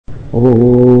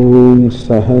ॐ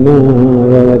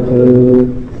सहनावतु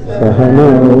सहनौ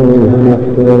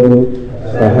भुनक्तु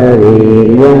सह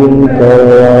वीर्यं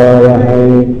करवावहै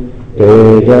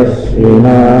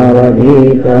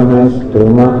तेजस्विनावधीतमस्तु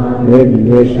मा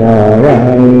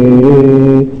विद्विषावहै।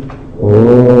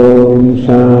 ॐ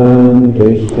शान्ति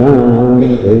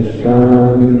शान्ति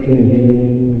शान्तिः।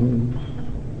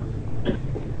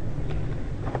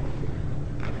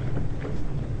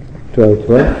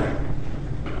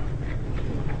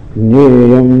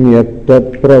 ज्ञेयं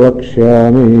यत्तत्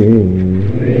प्रवक्ष्यामि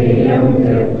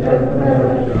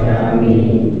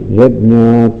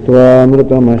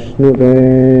यज्ञात्वामृतमश्नुते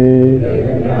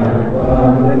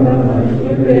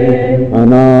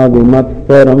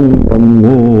अनादिमत्परं ब्रह्म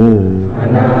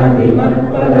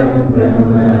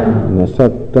न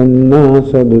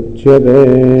सत्तन्नासदुच्यते।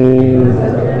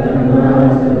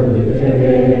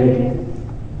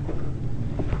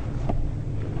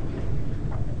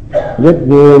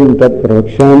 Yajnayam tat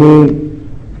pravakshami,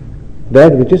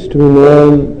 that which is to be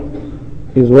known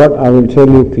is what I will tell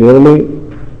you clearly.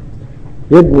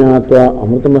 Yajnatva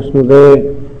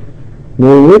amrutamasnude,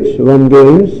 knowing which one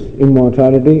gains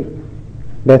immortality,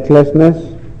 deathlessness,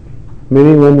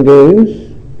 meaning one gains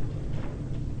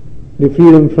the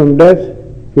freedom from death,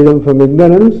 freedom from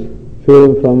ignorance,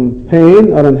 freedom from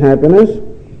pain or unhappiness.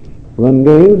 One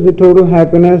gains the total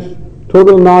happiness,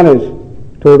 total knowledge,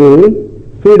 total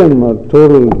freedom or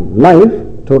total life,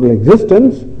 total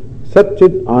existence,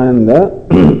 Satchit Ananda.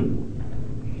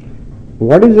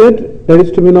 What is it that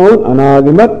is to be known?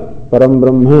 Anadimat Param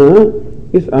Brahma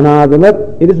is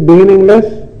Anadimat, it is beginningless.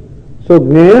 So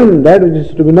Gnayam, that which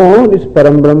is to be known, is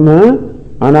Param Brahma,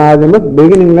 Anadimat,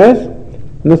 beginningless.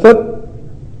 Nasat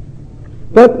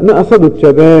Tat na Asad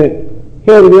Uchyate.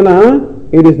 Here Arjuna,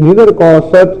 it is neither called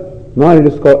Sat nor it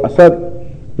is called Asat.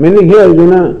 Meaning here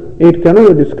Arjuna, it cannot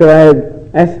be described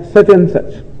as such and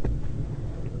such,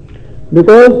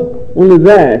 because only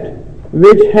that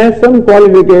which has some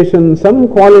qualification, some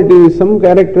quality, some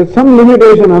character, some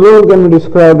limitation alone can be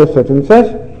described as such and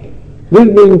such. This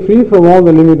being free from all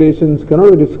the limitations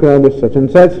cannot be described as such and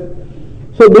such.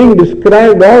 So being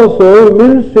described also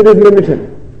means it is limited.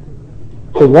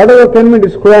 So whatever can be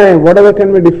described, whatever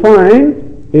can be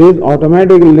defined is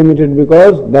automatically limited,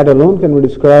 because that alone can be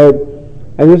described.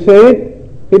 As you said,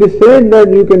 it is said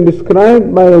that you can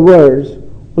describe by the words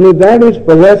only that which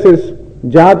possesses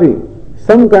jati,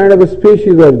 some kind of a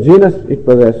species or genus it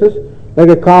possesses, like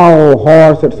a cow,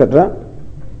 horse, etc.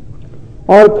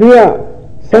 Or kriya,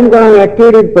 some kind of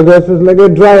activity it possesses, like a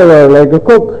driver, like a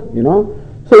cook,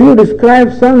 So you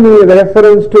describe something with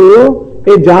reference to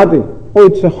a jati. Oh,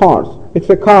 it's a horse, it's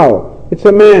a cow, it's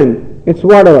a man, it's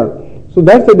whatever. So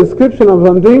that's a description of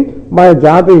something by a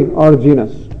jati or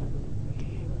genus.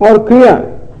 Or kriya,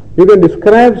 you can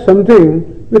describe something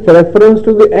with reference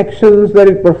to the actions that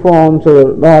it performs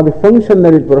or the function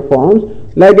that it performs,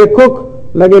 like a cook,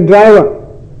 like a driver.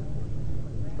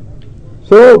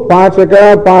 So,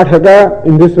 pachaka, pathaka,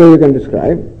 in this way you can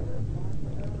describe.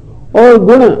 Or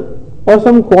guna, or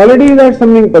some quality that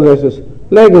something possesses,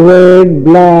 like red,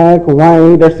 black,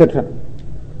 white, etc.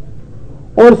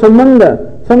 Or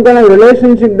sambandha, some kind of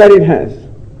relationship that it has.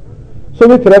 So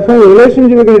with reference to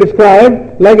relationship we can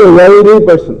describe like a wealthy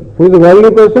person. Who is a wealthy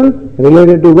person?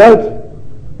 Related to wealth.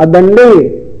 A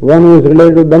dandi, one who is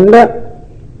related to danda.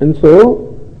 And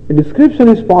so a description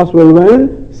is possible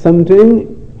when something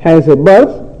has a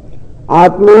birth.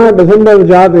 Atma doesn't have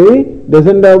jati,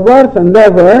 doesn't have birth, and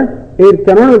therefore it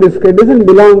cannot be described, it doesn't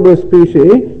belong to a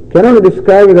species, cannot be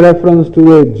described with reference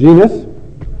to a genus.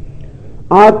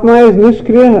 Atma is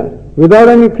nishkriya, without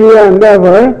any kriya, and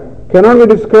therefore cannot be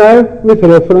described with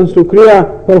reference to kriya,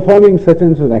 performing such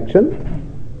and such action.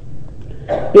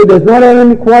 It does not have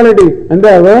any quality, and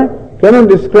therefore cannot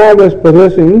be described as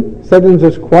possessing such and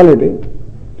such quality.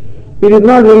 It is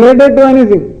not related to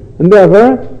anything, and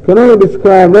therefore cannot be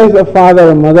described as a father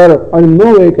or mother, or in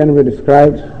no way can be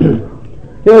described.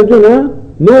 Here Arjuna,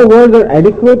 no words are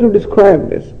adequate to describe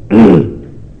this.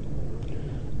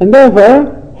 And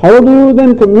therefore, how do you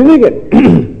then communicate?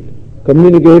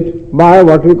 Communicate by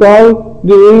what we call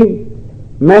the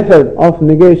method of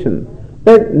negation,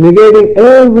 that negating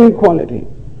every quality,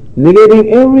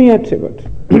 negating every attribute,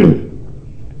 and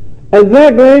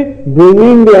that way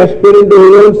bringing the aspirant to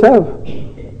his own self.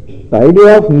 The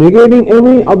idea of negating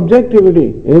every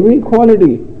objectivity, every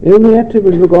quality, every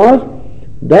attribute, because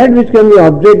that which can be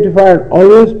objectified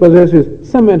always possesses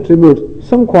some attributes,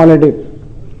 some quality.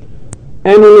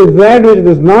 And only that which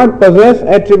does not possess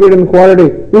attribute and quality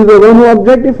is the one who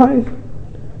objectifies.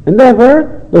 And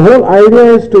therefore, the whole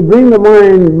idea is to bring the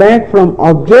mind back from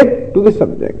object to the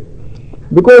subject.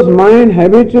 because mind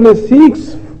habitually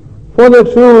seeks for the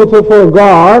truth or for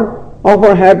God or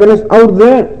for happiness out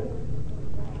there.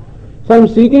 So I'm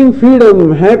seeking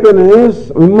freedom,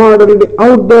 happiness, immortality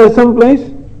out there someplace.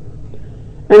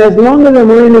 And as long as the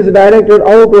mind is directed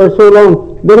outward so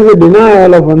long, there is a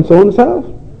denial of one's own self.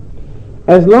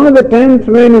 As long as the 10th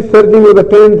man is searching for the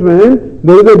 10th man,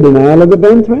 there is a denial of the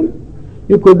 10th man.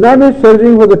 You could not be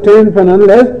searching for the 10th man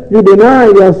unless you deny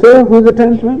yourself who is the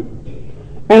 10th man.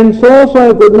 And so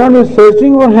I could not be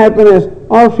searching for happiness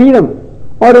or freedom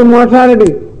or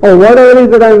immortality or whatever it is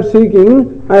that I am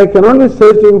seeking. I cannot be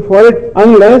searching for it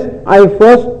unless I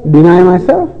first deny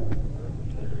myself.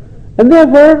 And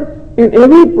therefore, in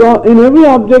every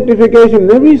objectification,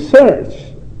 in every search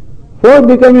for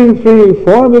becoming free,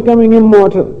 for becoming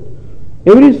immortal,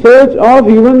 every search of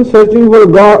even searching for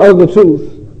God or the truth,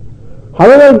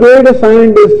 however great a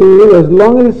scientist is, as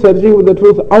long as he is searching for the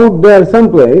truth out there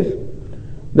someplace,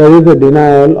 there is a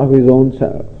denial of his own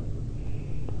self.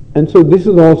 And so this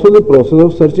is also the process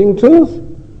of searching truth.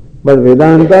 But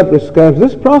Vedanta prescribes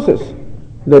this process.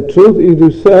 The truth is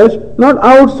to search not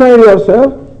outside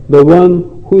yourself. The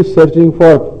one who is searching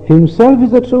for himself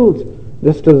is the truth.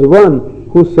 Just as one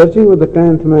who is searching for the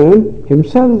 10th man,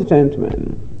 himself is the 10th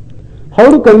man.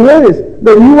 How to convey this?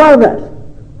 That you are that.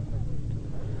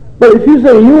 But if you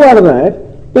say you are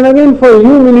that, then again for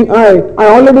you meaning I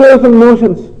already have some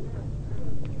notions.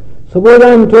 Suppose I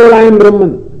am told I am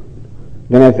Brahman.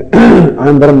 Then I say, I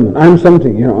am Brahman, I am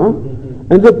something,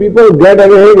 And so people get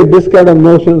away with this kind of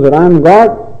notions that I am God.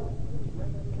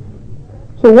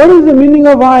 So what is the meaning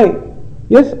of I?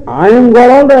 Yes, I am God,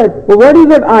 all right. But what is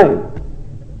that I?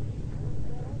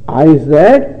 I is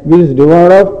that which is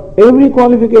devoid of every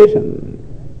qualification,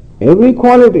 every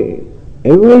quality,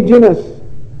 every genus.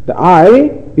 The I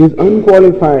is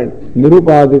unqualified,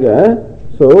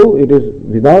 nirupadika, so it is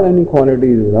without any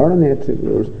qualities, without any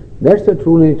attributes. That's the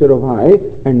true nature of I,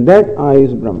 and that I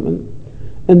is Brahman.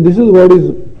 And this is what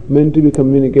is meant to be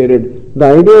communicated. The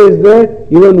idea is that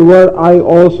even word I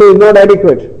also is not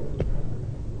adequate.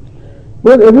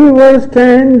 But every word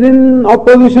stands in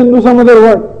opposition to some other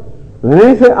word. When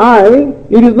I say I,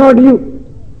 it is not you.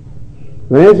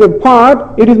 When I say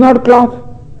pot, it is not cloth.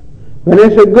 When I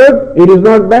say good, it is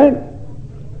not bad.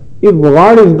 If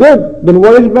God is good, then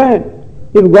what is bad?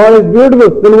 If God is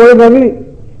beautiful, then what is ugly?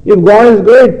 If God is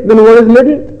great, then what is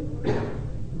little?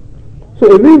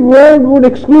 So every word would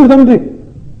exclude something.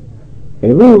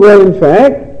 Every word, in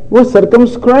fact, would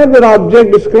circumscribe that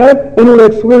object described and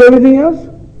would exclude everything else.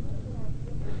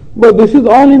 But this is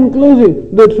all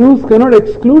inclusive. The truth cannot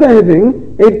exclude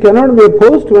anything. It cannot be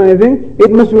opposed to anything.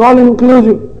 It must be all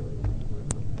inclusive.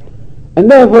 And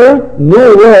therefore,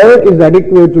 no word is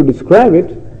adequate to describe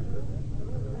it.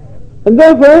 And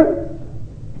therefore,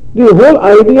 the whole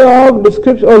idea of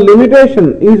description or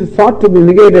limitation is sought to be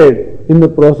negated in the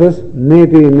process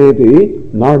neti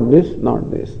neti, not this,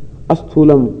 not this.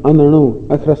 Asthulam, ananu,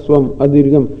 akhraswam,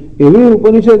 adirgam. Every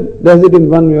Upanishad does it in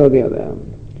one way or the other.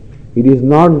 It is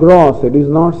not gross, it is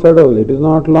not subtle, it is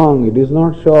not long, it is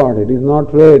not short, it is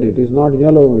not red, it is not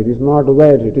yellow, it is not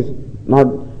wet, it is not,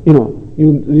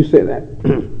 you say that.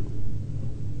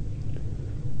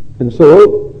 And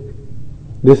so,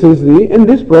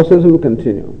 this process will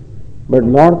continue. But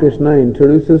Lord Krishna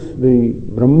introduces the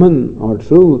Brahman or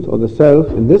truth or the self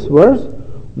in this verse,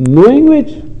 knowing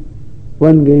which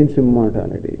one gains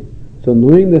immortality. So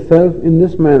knowing the self in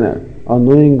this manner or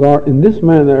knowing God in this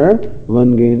manner,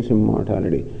 one gains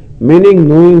immortality. Meaning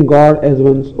knowing God as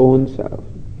one's own self.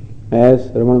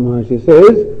 As Ramana Maharshi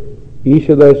says,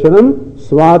 Ishadarshanam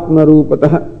Swatma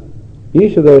Rupatah.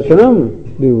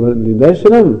 Ishadarshanam, the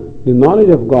darshanam, the knowledge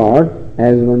of God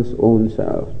as one's own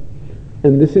self.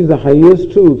 And this is the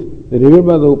highest truth revealed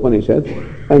by the Upanishads,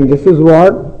 and this is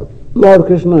what Lord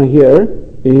Krishna here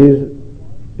is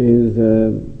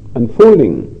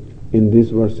unfolding in these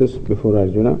verses before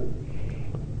Arjuna.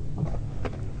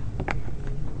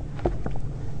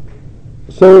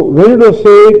 So when it was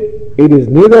said, it is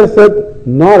neither Sat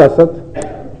nor Asat,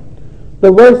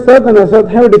 the words Sat and Asat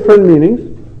have different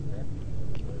meanings.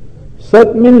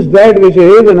 Sat means that which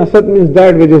is, and Asat means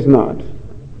that which is not.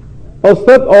 Or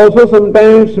Sat also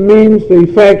sometimes means the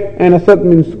effect and Asat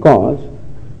means cause.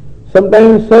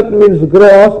 Sometimes Sat means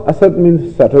gross, Asat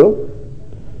means subtle.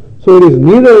 So it is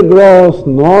neither gross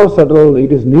nor subtle,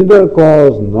 it is neither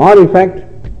cause nor effect.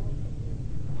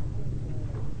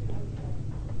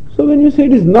 So when you say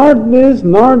it is not this,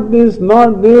 not this,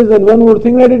 not this, and one would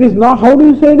think that it is not, how do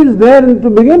you say it is there to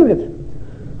begin with?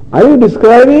 Are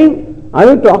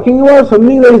you talking about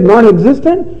something that is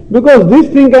non-existent? Because this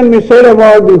thing can be said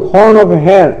about the horn of a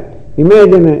hare.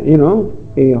 Imagine,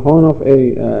 a horn of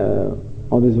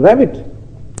or this rabbit.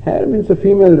 Hare means a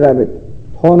female rabbit,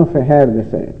 horn of a hare, they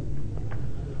say.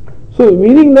 So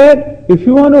meaning that if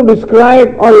you want to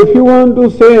describe or if you want to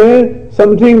say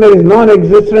something that is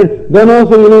non-existent, then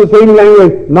also you know the same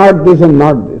language, not this and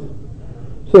not this.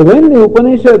 So when the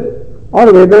Upanishad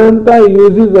or Vedanta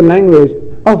uses the language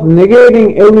of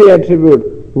negating every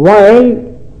attribute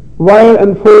while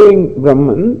unfolding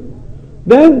Brahman,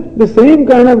 then the same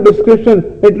kind of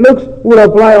description it looks would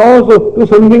apply also to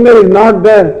something that is not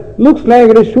there. Looks like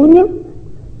it is Shunyam.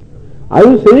 Are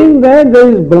you saying that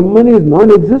there is Brahman is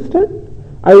non-existent?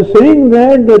 Are you saying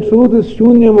that the truth is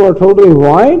Shunyam or totally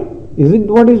void? Is it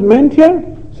what is meant here?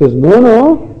 Says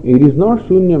no, it is not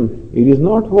Shunyam, it is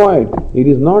not void, it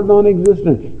is not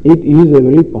non-existent, it is a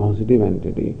very positive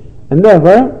entity. And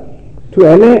therefore,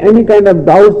 to allay any kind of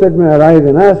doubts that may arise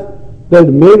in us, that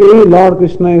maybe Lord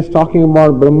Krishna is talking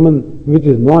about Brahman which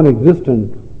is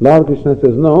non-existent, Lord Krishna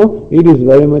says no, it is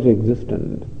very much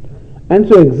existent. And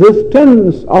so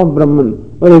existence of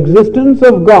Brahman or existence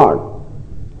of God,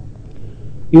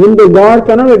 even though God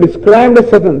cannot be described as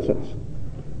such and such,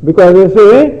 because they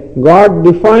say God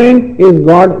defined is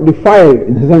God defiled,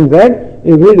 in the sense that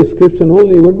every description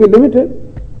only would be limited.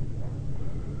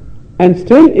 And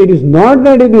still it is not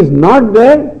that it is not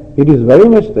there, it is very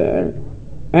much there.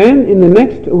 And in the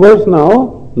next verse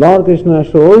now, Lord Krishna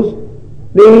shows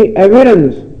the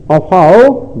evidence of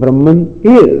how Brahman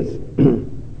is.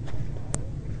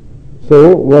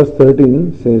 So verse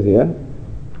 13 says here,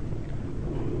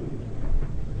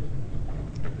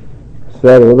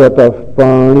 Sarvatah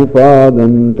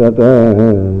panipadam tata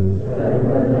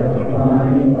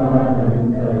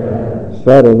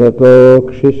Sarvato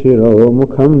kshishiro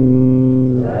mukham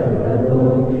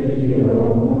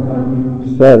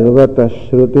Sarvata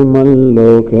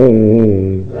shrutimaloke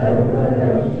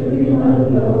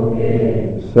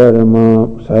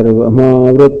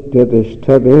sarvamavritya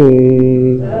tishtade.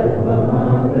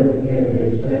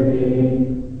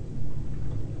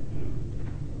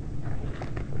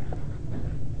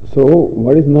 So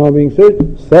what is now being said?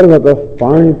 Sarvatah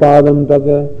panipadam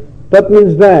tata. Tat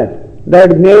means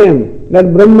that name,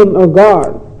 that Brahman or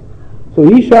God. So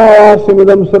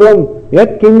Ishavasimidam sarvam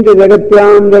yat kincha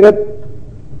jagatyam jagat.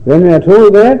 When we are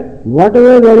told that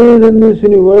whatever there is in this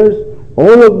universe,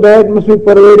 all of that must be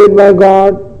pervaded by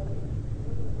God.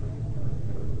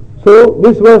 So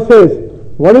this verse says,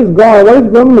 what is God? What is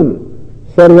Brahman?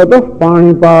 Sarvatah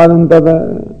panipadam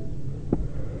tata.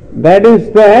 That is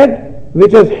that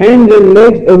which has hands and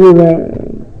legs everywhere.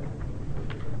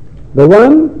 The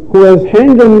one who has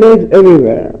hands and legs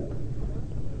everywhere.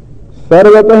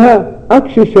 Sarvatah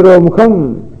akshishro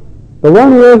mukham. The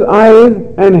one who has eyes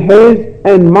and heads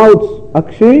and mouths.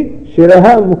 Akshi,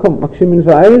 shiraha, mukham. Akshi means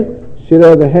eyes,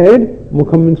 shira the head,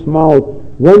 mukham means mouth.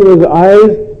 One who has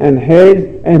eyes and heads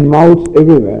and mouths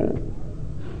everywhere.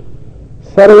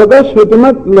 Sarvata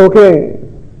shvitimat loke.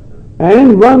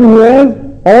 And one who has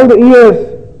all the ears.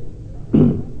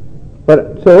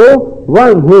 So,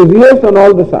 one who has ears on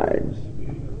all the sides.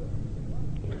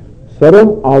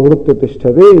 Sarvam avritya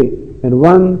tishtade. And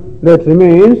one that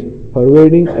remains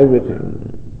pervading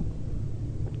everything.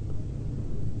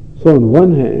 So on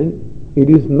one hand, it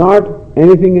is not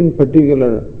anything in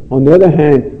particular. On the other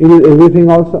hand, it is everything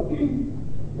also.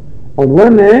 On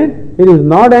one hand, it is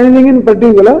not anything in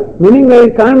particular, meaning that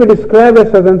it can't be described as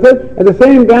such and such. At the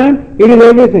same time, it is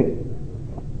everything.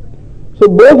 So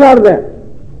both are there.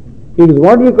 It is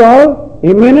what we call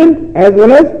immanent as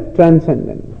well as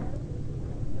transcendent.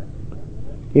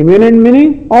 Immanent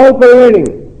meaning all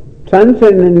pervading.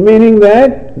 Transcendent meaning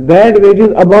that which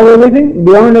is above everything,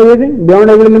 beyond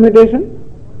every limitation.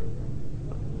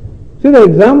 See, the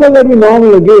example that we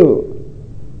normally give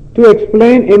to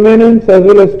explain immanence as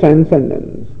well as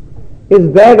transcendence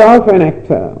is that of an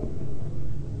actor.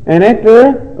 An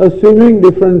actor assuming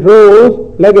different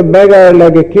roles, like a beggar,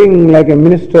 like a king, like a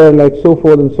minister, like so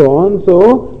forth and so on.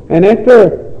 So, an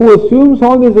actor who assumes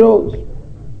all these roles.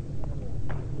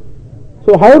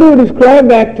 So how do you describe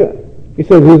the actor? He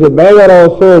says he's a beggar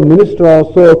also, minister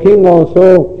also, king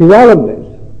also, he's all of this.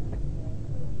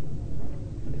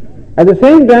 At the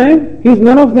same time, he's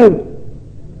none of them.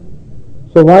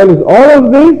 So while he's all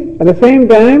of these, at the same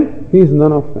time, he's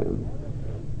none of them.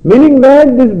 Meaning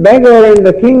that this beggar and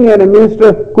the king and a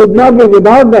minister could not be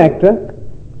without the actor,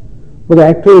 but the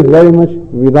actor is very much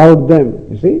without them,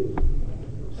 you see.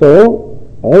 So,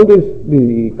 all this,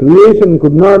 the creation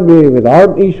could not be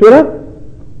without Ishvara,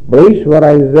 but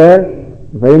Ishvara is there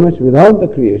very much without the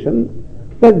creation.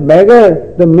 That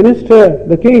beggar, the minister,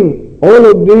 the king, all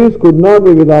of these could not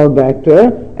be without the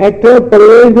actor. Actor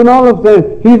pervades in all of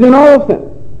them. He is in all of them.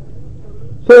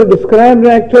 So describe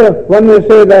the actor, one may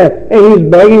say that hey, he's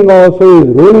begging also, he's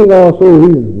ruling also,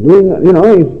 he's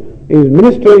doing, he's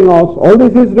ministering also, all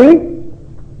this he's doing.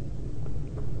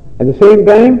 At the same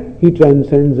time, he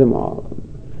transcends them all.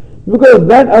 Because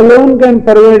that alone can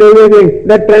pervade everything,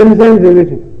 that transcends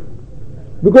everything.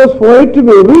 Because for it to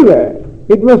be everywhere,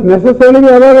 it must necessarily be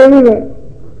above everywhere.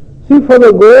 See, for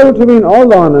the gold to be in all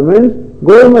the ornaments,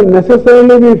 gold must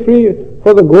necessarily be free.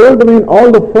 For the gold to be in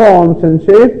all the forms and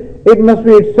shapes, it must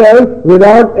be itself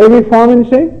without any form and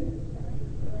shape.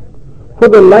 For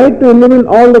the light to illumine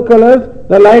all the colors,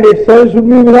 the light itself should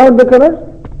be without the colors.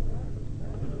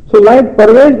 So light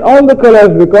pervades all the colors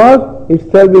because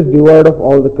itself is devoid of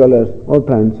all the colors or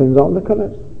transcends all the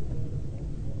colors.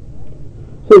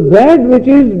 So that which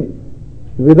is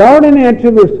without any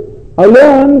attributes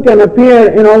alone can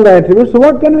appear in all the attributes. So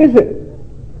what can we say?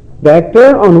 The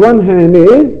actor on one hand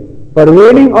is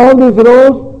pervading all these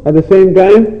roles, at the same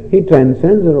time he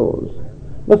transcends the roles.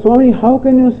 But Swami, how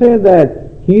can you say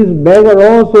that he is beggar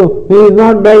also, he is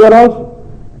not beggar also?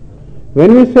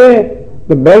 When we say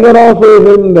the beggar also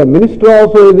is him, the minister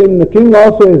also is him, the king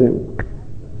also is him.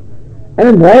 And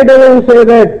then right away you say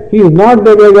that he is not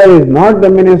the beggar, he is not the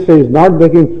minister, he is not the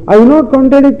king. Are you not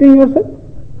contradicting yourself?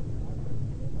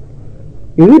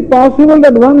 Is it possible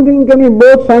that one thing can be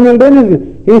both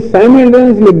simultaneously? He is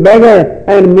simultaneously beggar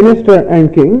and minister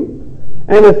and king,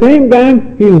 and at the same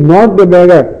time he is not the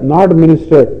beggar, not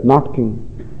minister, not king.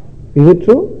 Is it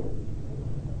true?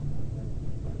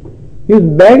 He is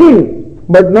begging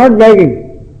but not begging.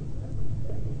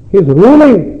 He is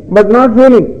ruling but not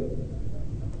ruling.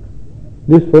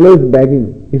 This fellow is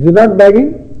begging. Is he not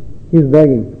begging? He is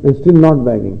begging and still not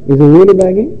begging. Is he really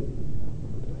begging?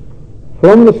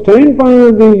 From the standpoint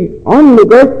of the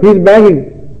onlooker, he is begging.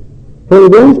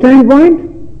 From his own standpoint,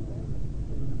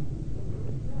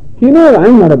 he knows I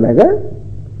am not a beggar,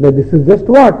 that this is just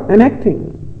what? An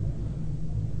acting.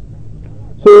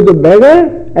 So he is a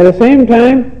beggar, at the same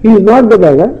time he is not the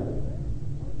beggar.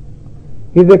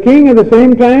 He is a king, at the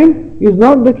same time he is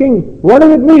not the king. What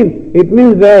does it mean? It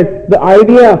means that the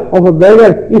idea of a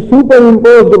beggar is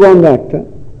superimposed upon the actor.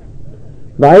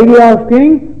 The idea of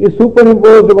king is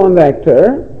superimposed upon the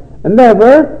actor, and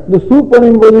therefore the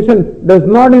superimposition does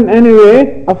not in any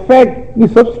way affect the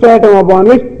substratum upon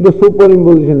which the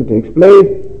superimposition takes place,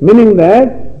 meaning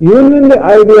that even when the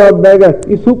idea of beggar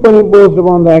is superimposed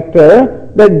upon the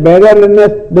actor, that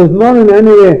beggarliness does not in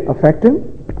any way affect him.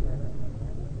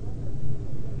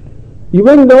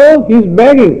 Even though he is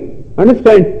begging,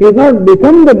 understand, he has not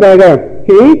become the beggar,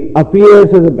 he appears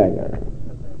as a beggar.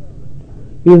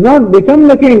 He has not become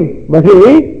the king, but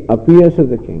he appears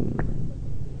as a king.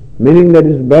 Meaning that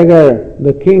his beggar,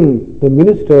 the king, the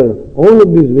minister, all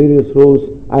of these various roles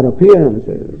are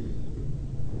appearances.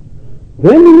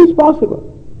 Then it is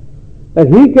possible that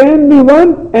he can be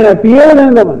one and appear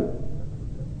as the one.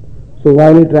 So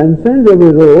while he transcends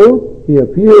every role, he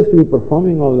appears to be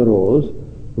performing all the roles,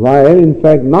 while in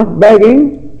fact not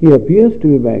begging, he appears to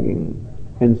be begging.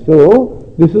 And so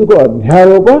this is called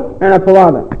Adhyaropa and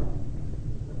Apavada.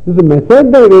 This is a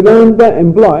method that Vedanta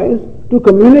employs to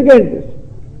communicate this.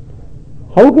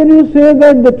 How can you say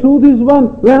that the truth is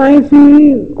one? When I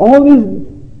see all this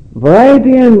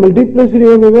variety and multiplicity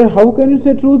everywhere, how can you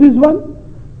say truth is one?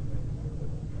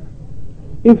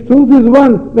 If truth is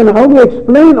one, then how do you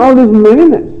explain all this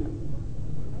manyness?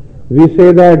 We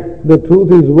say that the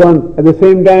truth is one, at the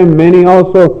same time many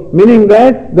also, meaning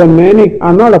that the many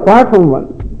are not apart from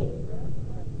one.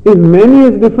 If many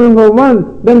is different from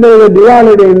one, then there is a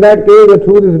duality. In that case, the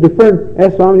truth is different.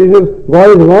 As Swamiji says, God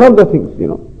is one of the things,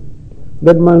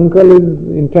 That my uncle is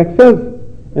in Texas,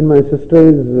 and my sister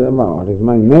is,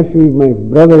 my nephew, my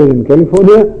brother is in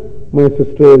California, my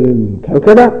sister is in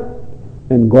Calcutta,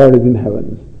 and God is in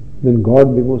heavens. Then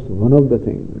God becomes one of the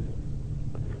things.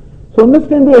 So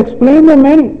understand, to explain the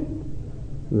many.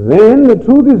 When the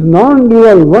truth is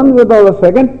non-dual, one without a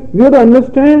second, we have to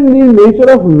understand the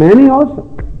nature of many also.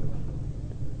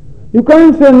 You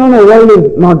can't say, no, world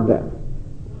is not there.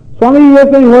 Swami, you are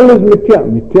saying world is mithya.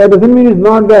 Mithya doesn't mean it's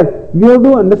not there. We have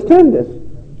to understand this.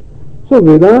 So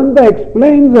Vedanta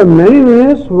explains the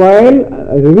manyness while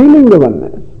revealing the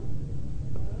oneness.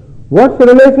 What's the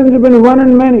relationship between one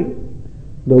and many?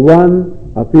 The one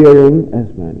appearing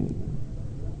as many.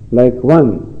 Like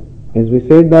one, as we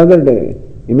said the other day,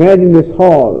 imagine this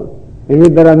hall in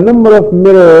which there are number of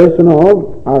mirrors, number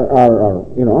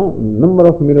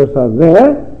of mirrors are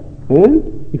there, and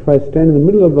if I stand in the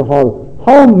middle of the hall,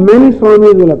 how many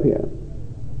Swamis will appear?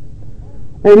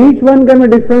 And each one can be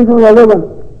different from the other one.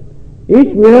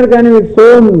 Each mirror can be its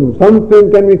own,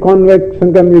 something can be convex,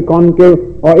 some can be concave,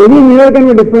 or any mirror can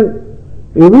be different.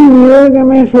 Every Viveka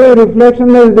may show a reflection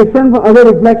that is different from other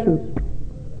reflections.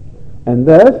 And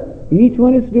thus, each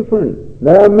one is different.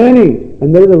 There are many,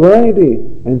 and there is a variety,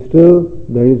 and still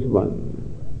there is one.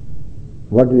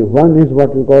 One is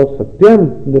what we call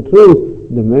Satyam, the truth.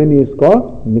 The many is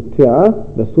called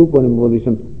Mithya, the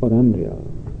superimposition or unreal.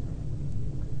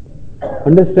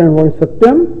 Understand what is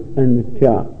Satyam and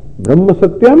Mithya. Brahma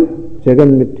Satyam, Jagat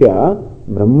Mithya.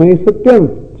 Brahma is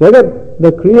Satyam. Jagat,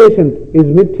 the creation, is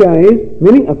Mithya, is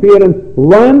meaning appearance.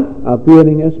 One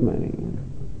appearing as many.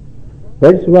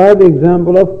 That's why the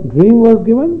example of dream was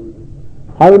given.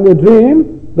 Having a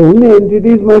dream, the only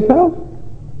entity is myself.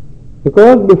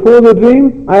 Because before the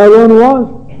dream, I alone was.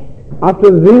 After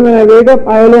the dream, when I wake up,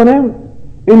 I alone am.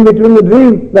 In between the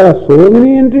dream, there are so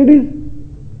many entities.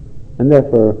 And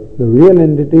therefore, the real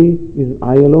entity is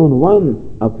I alone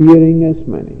one, appearing as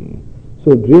many.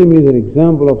 So dream is an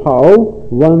example of how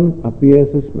one appears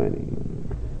as many.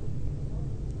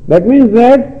 That means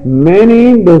that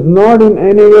many does not in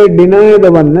any way deny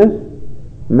the oneness.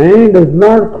 Many does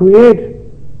not create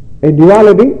a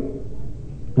duality.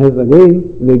 As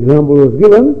again the example was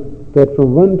given that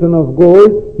from 1 ton of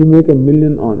gold you make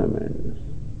 1,000,000 ornaments.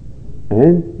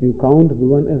 And you count the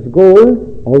one as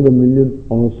gold, all the million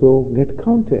also get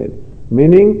counted.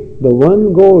 Meaning the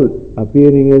one gold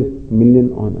appearing as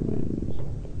 1,000,000 ornaments.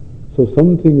 So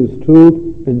something is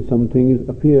truth and something is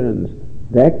appearance.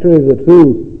 The actor is the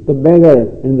truth. The beggar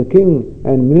and the king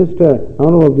and minister,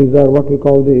 all of these are what we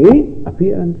call the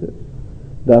appearances.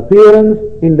 The appearance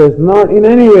does not in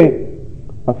any way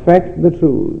affect the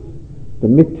truth. The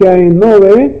mithya in no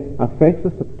way affects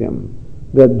the satyam.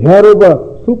 The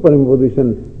dhyarupa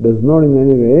superimposition does not in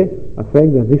any way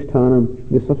affect the adhisthanam,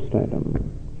 the substratum.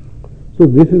 So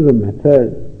this is a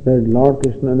method that Lord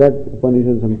Krishna, that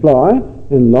Upanishads employ,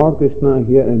 and Lord Krishna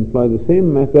here employ the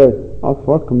same method of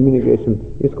what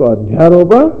communication. It's called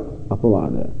Adhyaropa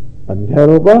Apavada.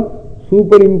 Adhyaropa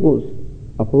superimpose,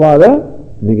 Apavada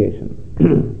negation.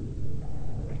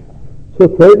 So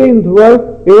 13th verse,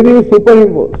 everything is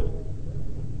superimposed.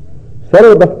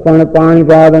 Sarvatah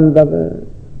panipadam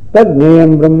tad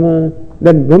jnayam brahma.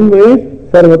 That Brahma is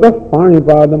sarvatah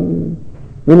panipadam,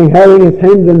 meaning having his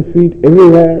hands and feet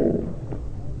everywhere.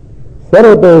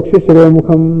 Sarvato kshishre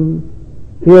mukham.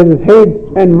 He has his head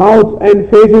and mouth and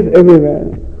faces everywhere.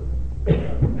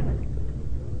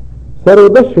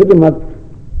 Sarvata Shrudimat,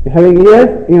 having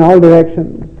ears in all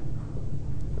directions.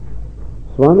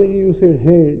 Swamiji, you said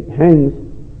head, hands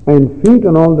and feet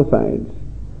on all the sides.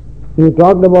 You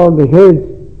talked about the heads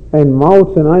and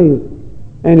mouths and eyes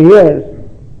and ears.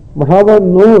 But how about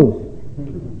nose?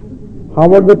 How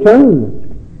about the tongue?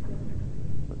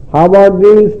 How about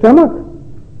the stomach?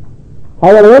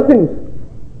 How about other things?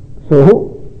 So,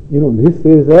 this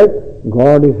says that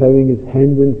God is having his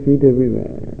hands and feet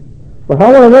everywhere. But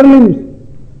how about other limbs?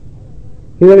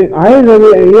 He is having eyes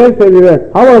everywhere, ears everywhere.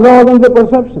 How about other organs of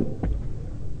perception?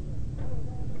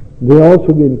 They all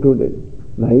should be included.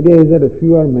 The idea is that a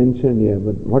few are mentioned here,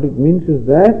 but what it means is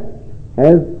that,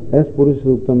 as Purusha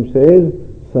Suktam says,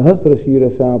 Sahasra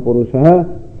Shirasha Purusha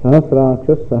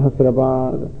Sahasrakshas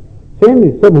Sahasrapad. Same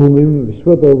is Sabhumim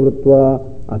Vishwato Vrutva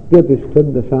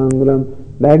Atyatishthad Dashangulam.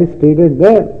 That is stated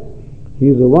there. He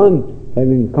is the one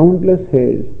having countless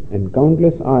heads and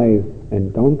countless eyes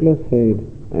and countless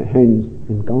hands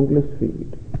and countless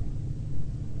feet.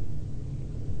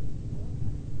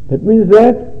 That means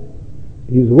that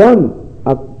he is one,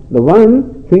 the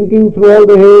one thinking through all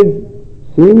the heads,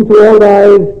 seeing through all the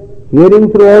eyes, hearing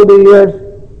through all the ears,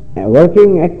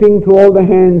 working, acting through all the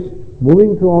hands,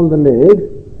 moving through all the legs.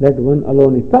 That one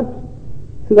alone is Tat.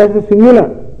 So that's a singular.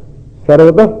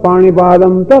 Sarvatah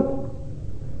panipadam tat.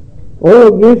 All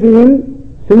of this is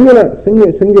in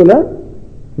singular,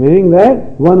 meaning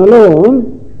that one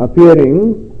alone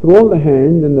appearing through all the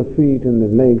hands and the feet and the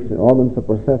legs, organs of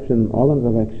perception, organs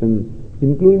of action,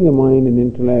 including the mind and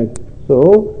intellect.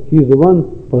 So he is the one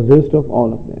possessed of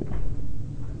all of them.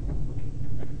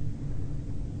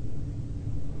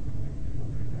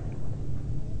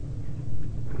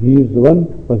 He is the one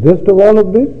possessed of all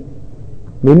of this.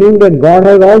 Meaning that God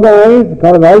has all the eyes,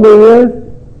 God has all the ears,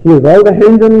 He has all the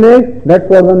hands and legs. That's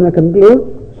what one may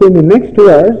conclude. So in the next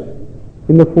verse,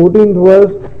 in the 14th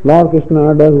verse, Lord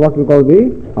Krishna does what we call the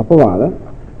Apavada.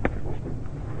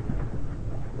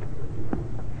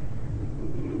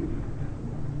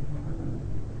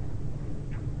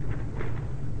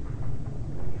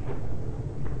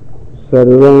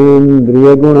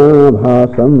 Sarvendriya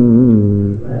Gunabhasam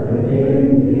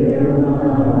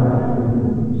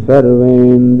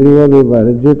Sarvendriya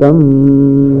Vivarjitam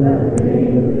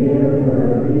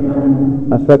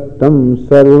Asaktam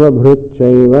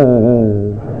Sarvabhrutchaiva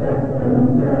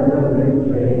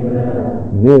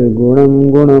निर्गुणं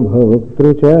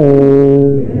गुणभोक्तृ च.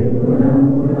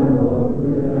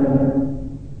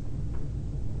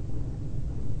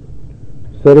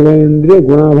 Sarvendriya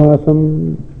gunabhasam,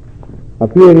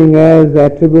 appearing as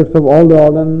attributes of all the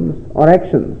organs or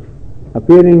actions,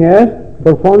 appearing as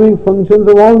performing functions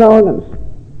of all the organs,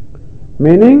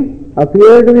 meaning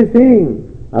appear to be seeing,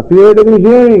 appear to be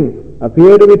hearing,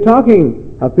 appear to be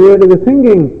talking, appear to be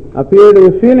thinking, appear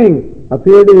to be feeling,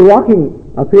 appear to be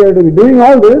walking, appear to be doing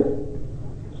all this.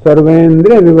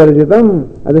 Sarvendriya vivarjitam,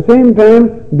 at the same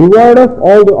time devoid of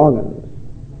all the organs.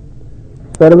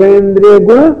 Sarvendriya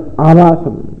guna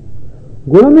abhasam.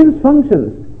 Guna means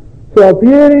functions. So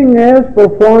appearing as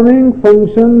performing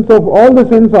functions of all the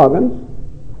sense organs,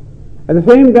 at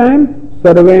the same time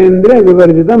sarvendriya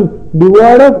vivarjitam,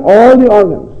 devoid of all the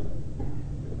organs.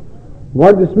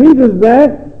 What this means is that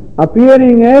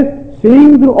appearing as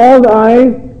seeing through all the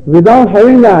eyes without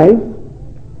having the eyes.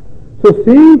 So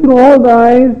seeing through all the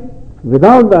eyes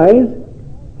without the eyes,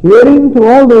 hearing through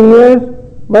all the ears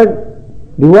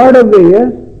but devoid of the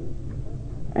ears,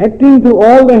 acting through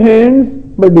all the hands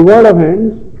but devoid of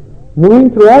hands,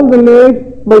 moving through all the legs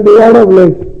but devoid of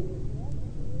legs.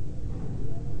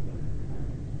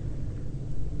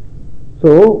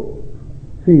 So,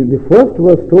 see, the first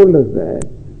verse told us that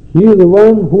He is the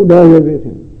one who does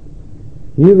everything.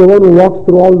 He is the one who walks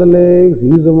through all the legs, He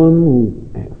is the one who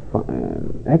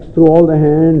acts through all the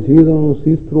hands, He is the one who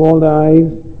sees through all the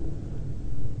eyes.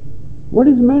 What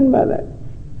is meant by that?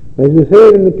 As we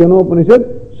say in the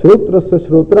Kenopanishad, Shrotrasya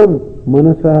Shrotram,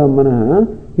 Manasaha Manaha,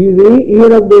 He is the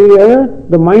ear of the ear,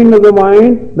 the mind of the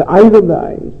mind, the eyes of the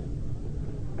eyes.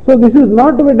 So this is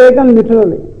not to be taken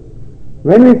literally.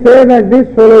 When we say that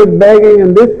this fellow is begging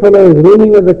and this fellow is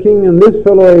ruling as a king and this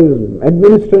fellow is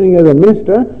administering as a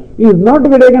minister, he is not to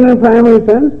be taken in primary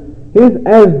sense. He is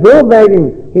as though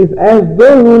begging, he is as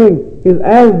though ruling, he is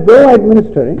as though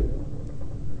administering.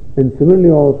 And similarly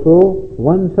also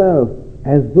oneself,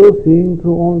 as though seeing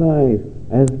through all the eyes,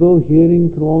 as though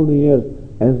hearing through all the ears,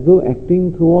 as though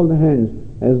acting through all the hands,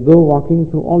 as though walking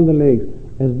through all the legs,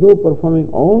 as though performing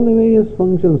all the various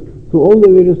functions through all the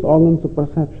various organs of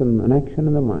perception and action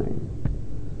in the mind.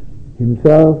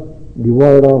 Himself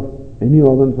devoid of any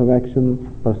organs of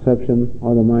action, perception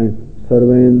or the mind.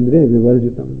 Sarvendriya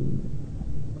vivarjitam.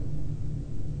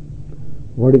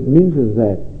 What it means is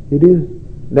that it is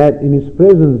that in His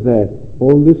presence that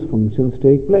all these functions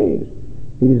take place.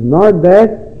 It is not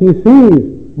that He sees,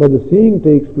 but the seeing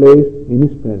takes place in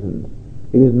His presence.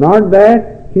 It is not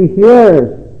that He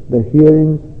hears, the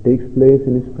hearing takes place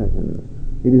in His presence.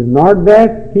 It is not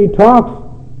that He talks,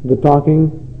 the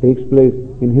talking takes place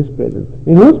in His presence.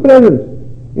 In whose presence?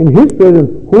 In His presence.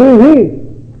 Who is He?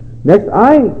 That's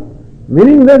I.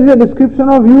 Meaning that is a description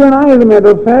of you and I, as a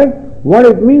matter of fact. What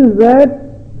it means that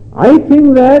I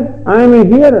think that I am a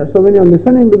hearer. So when you are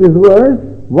listening to these words,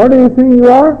 what do you think you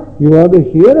are? You are the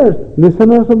hearers,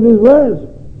 listeners of these words.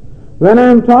 When I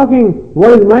am talking,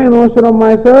 what is my notion of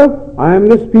myself? I am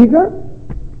the speaker.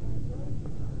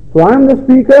 So I am the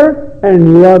speaker and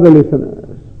you are the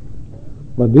listeners.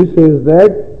 But this is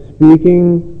that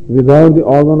speaking without the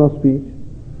organ of speech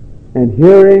and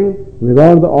hearing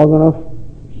without the organ of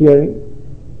hearing,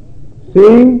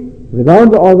 seeing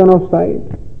without the organ of sight,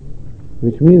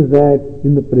 which means that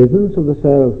in the presence of the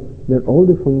self that all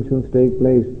the functions take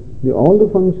place, all the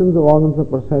functions of organs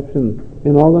of perception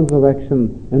and organs of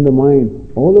action and the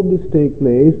mind, all of this take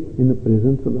place in the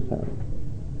presence of the self.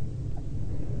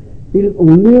 It is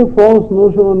only a false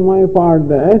notion on my part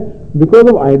that because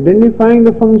of identifying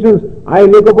the functions, I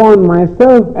look upon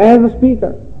myself as a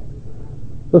speaker.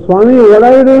 So Swami, what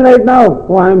are you doing right now?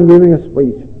 Oh, I am giving a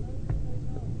speech.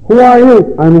 Who are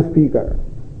you? I am a speaker.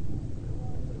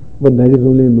 But that is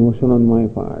only a notion on my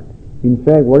part. In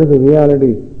fact, what is the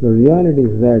reality? The reality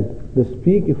is that the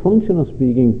function of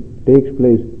speaking takes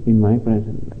place in my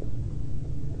presence.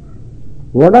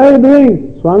 What are you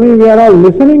doing? Swami, we are all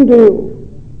listening to you.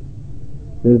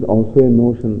 There is also a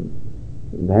notion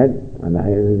that,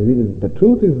 and the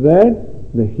truth is that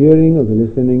the hearing or the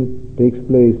listening takes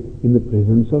place in the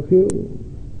presence of you.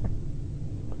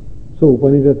 So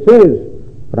Upanishad says,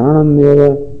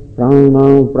 Prananyeva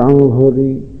prananam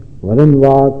pranabhavati vadan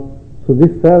vak. So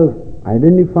this self,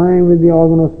 identifying with the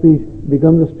organ of speech,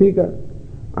 becomes a speaker.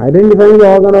 Identifying the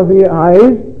organ of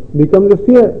eyes becomes a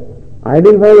seer.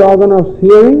 Identifying the organ of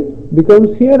hearing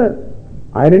becomes hearer.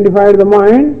 Identifying the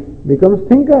mind becomes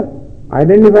thinker.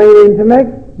 Identifying the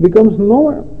intellect becomes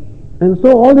knower. And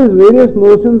so all these various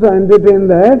notions are entertained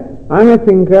that I am a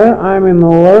thinker, I am a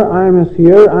knower, I am a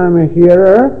seer, I am a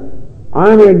hearer,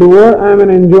 I am a doer, I am an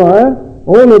enjoyer.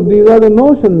 All of these are the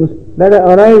notions that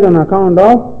arise on account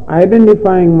of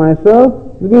identifying myself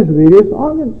with these various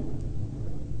organs.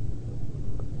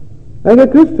 Like a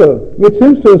crystal, which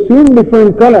seems to assume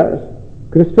different colors.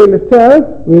 Crystal itself,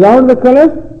 without the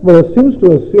colors, but it seems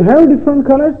to have different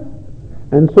colors.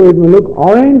 And so it may look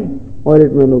orange, or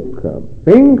it may look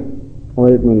pink, or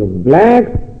it may look black,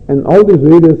 and all these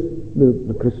various,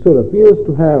 the crystal appears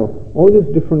to have all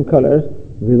these different colors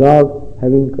without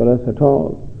having colors at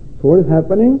all. So what is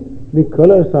happening? The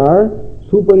colors are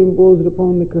superimposed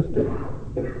upon the crystal.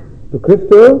 The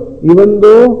crystal, even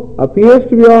though appears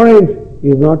to be orange,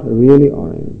 is not really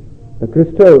orange. The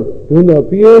crystal, even though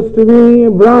appears to be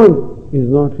brown, is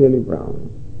not really brown.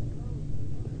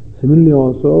 Similarly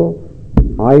also,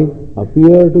 I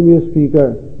appear to be a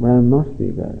speaker, but I am not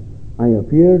speaker. I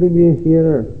appear to be a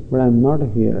hearer, but I am not a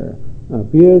hearer. I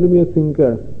appear to be a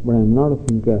thinker, but I am not a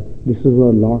thinker. This is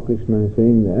what Lord Krishna is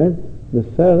saying, that the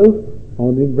self,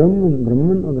 or the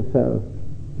Brahman or the self,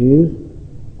 is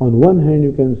on one hand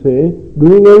you can say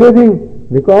doing everything,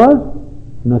 because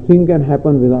nothing can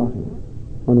happen without him.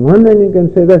 On one hand you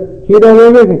can say that he does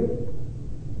everything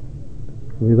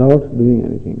without doing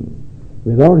anything.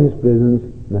 Without his presence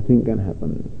nothing can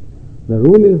happen. The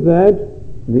rule is that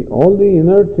all the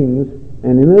inert things,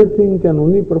 an inert thing can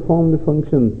only perform the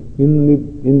function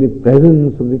in the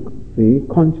presence of the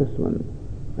conscious one.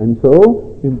 And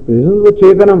so, in presence of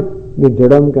Chetanam, the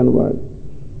Jadam can work.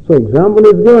 So example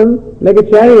is given like a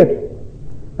chariot.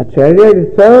 A chariot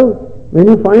itself, when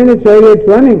you find a chariot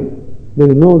running, then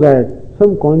you know that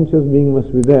some conscious being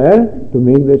must be there to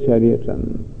make the chariot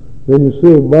run. When you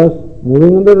see a bus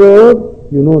moving on the road,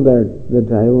 you know that the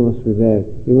driver must be there,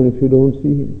 even if you don't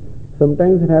see him.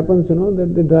 Sometimes it happens,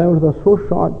 that the drivers are so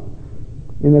short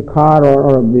in a car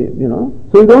or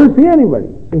so you don't see anybody.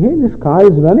 Say, hey, this car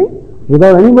is running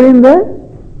without anybody in there.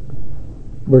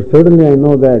 But certainly I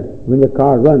know that when the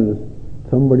car runs,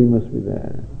 somebody must be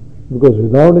there. Because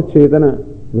without a Chetana,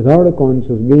 without a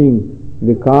conscious being,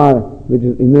 the car which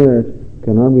is inert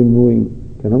cannot be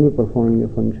moving, cannot be performing a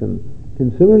function.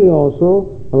 And similarly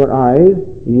also, our eyes,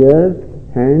 ears,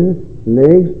 hands,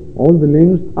 legs, all the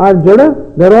limbs are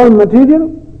jada, they are all material,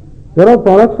 they are all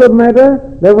products of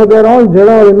matter, therefore they are all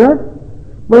jada or inert.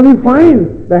 But we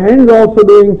find the hands also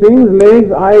doing things,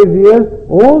 legs, eyes, ears,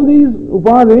 all these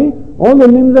upadhi, all the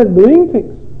limbs are doing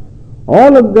things.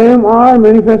 All of them are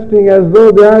manifesting as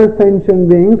though they are sentient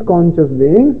beings, conscious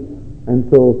beings, and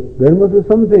so there must be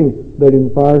something that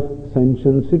imparts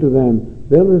sentiency to them.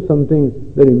 There must be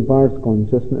something that imparts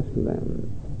consciousness to them.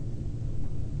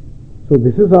 So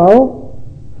this is how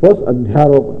first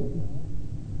Adhyaropa,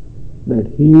 that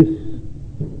he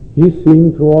is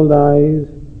seeing through all the eyes,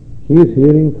 he is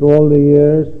hearing through all the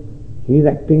ears, he is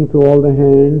acting through all the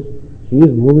hands, he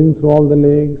is moving through all the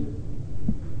legs.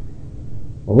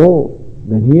 Oh,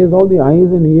 then he has all the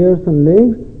eyes and ears and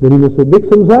legs, then he must be a big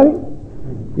samsari.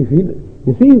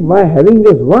 You see, by having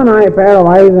just one pair of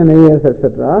eyes and ears,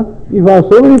 etc., you have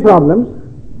so many problems.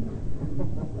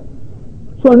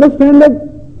 So understand that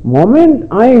moment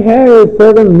I have a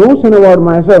certain notion about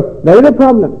myself, that is a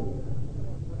problem.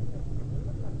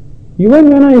 Even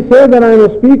when I say that I am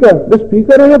a speaker, the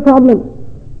speaker is a problem.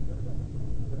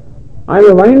 I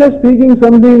may wind up speaking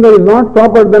something that is not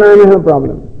proper, then I may have a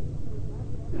problem.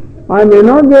 I may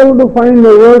not be able to find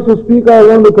the words to speak I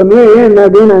want to convey, and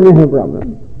again I may have a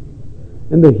problem.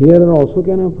 And the hearer also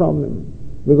can have a problem,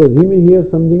 because he may hear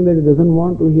something that he doesn't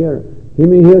want to hear. He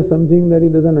may hear something that he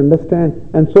doesn't understand,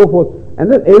 and so forth.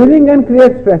 And then everything can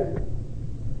create stress.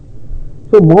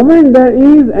 So moment there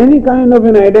is any kind of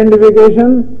an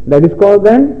identification, that is called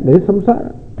then, there is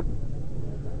samsara.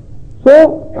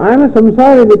 So I am a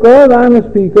samsari because I am a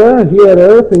speaker,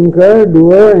 hearer, thinker,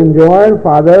 doer, enjoyer,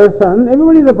 father, son,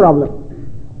 everybody is a problem.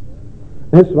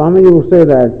 As Swamiji would say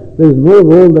that there is no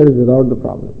role that is without the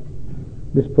problem.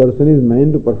 This person is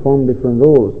meant to perform different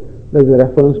roles. There is a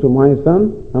reference to my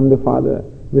son, I am the father.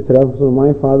 With reference to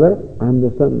my father, I am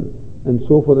the son. And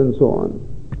so forth and so on.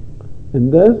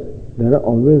 And thus, there are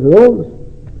always roles.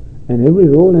 And every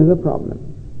role has a problem.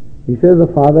 He says the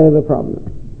father has a problem.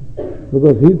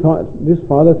 Because this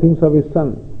father thinks of his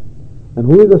son. And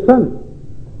who is the son?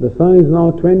 The son is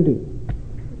now 20.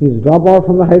 He is dropped out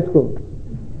from the high school.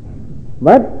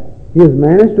 But he has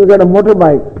managed to get a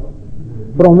motorbike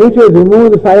from which he has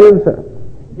removed the silencer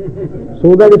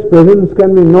so that his presence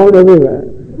can be known everywhere.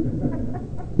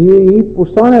 He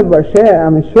puts on a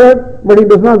shirt, but he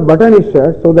does not button his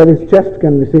shirt so that his chest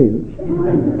can be seen.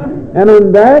 And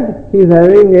on that he is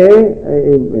having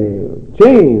a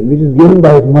chain which is given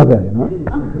by his mother,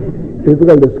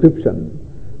 typical description.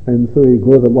 And so he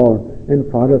goes about, and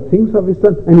father thinks of his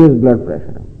son, and he has blood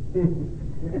pressure.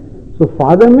 So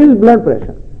father means blood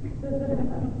pressure.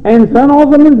 And son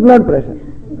also means blood pressure.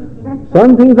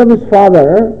 Son thinks of his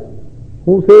father,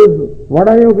 who says, what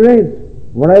are your grades?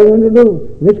 What are you going to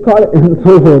do? Which college? And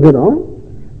so forth,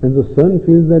 And the son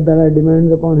feels that there are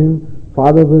demands upon him.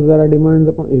 Father feels there are demands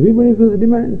upon him. Everybody feels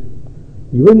demands.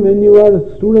 Even when you are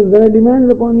a student, there are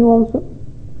demands upon you also.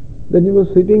 That you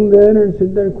are sitting there and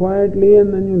sit there quietly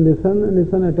and then you listen and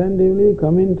listen attentively,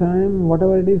 come in time,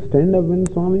 whatever it is, stand up when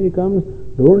Swamiji comes,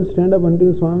 don't stand up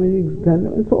until Swamiji stands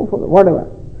up, and so forth,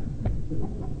 whatever.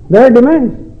 There are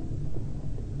demands.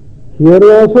 Here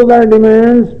also there are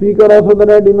demands, speaker also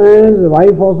there are demands,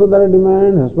 wife also there are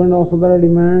demands, husband also there are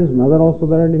demands, mother also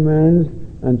there are demands,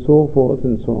 and so forth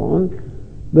and so on.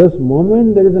 Thus,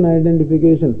 moment there is an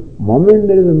identification, moment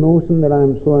there is a notion that I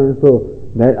am so and so,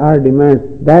 that are demands.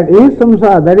 That is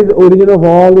samsara, that is the origin of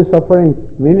all the suffering,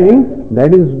 meaning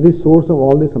that is the source of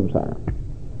all the samsara.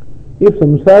 If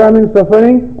samsara means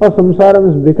suffering or samsara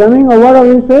means becoming, or what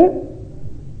do we say?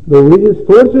 The origin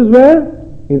source is where?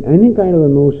 In any kind of a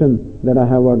notion that I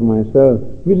have about myself,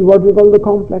 which is what we call the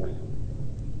complex.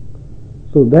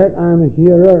 So that I am a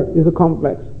hearer is a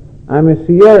complex. I am a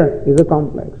seer is a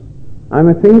complex. I am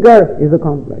a thinker is a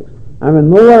complex. I am a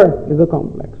knower is a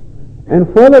complex. And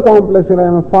further complex that I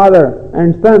am a father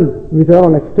and son, which are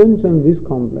all extensions of these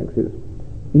complexes.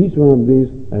 Each one of these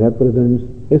represents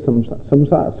a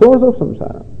samsara, source of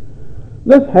samsara.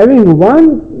 Thus, having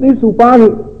won this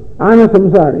upadhi, I am a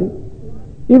samsari.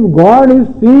 If God is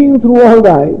seeing through all the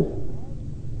eyes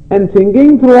and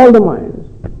thinking through all the minds,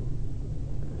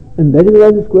 and that is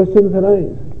why these questions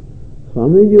arise.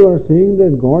 Swamiji, you are saying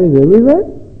that God is everywhere?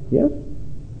 Yes.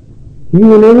 He is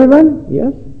in everyone?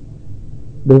 Yes.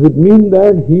 Does it mean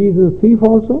that he is a thief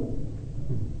also?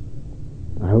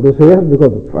 I have to say yes,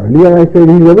 because earlier I said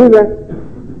he is everywhere.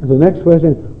 So next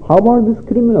question, how about this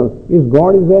criminal? Is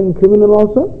God is there in criminal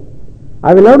also?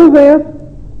 I will have to say yes.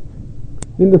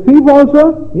 In the thief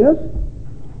also? Yes.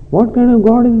 What kind of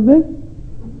God is this?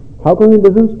 How come he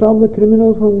doesn't stop the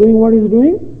criminal from doing what he is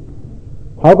doing?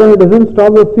 How come he doesn't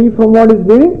stop the thief from what he is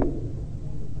doing?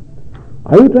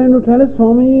 Are you trying to tell us,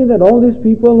 Swami, that all these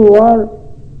people who are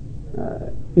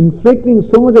inflicting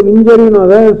so much of injury on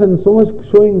others and so much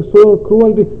showing so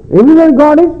cruelty, everywhere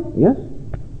God is? Yes.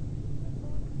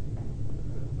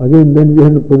 Again, then we are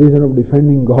in the position of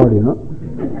defending God,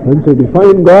 Once you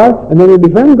define God and then you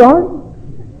defend God.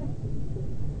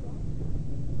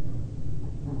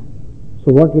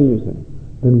 So what will you say?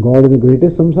 Then God is the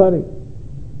greatest samsari.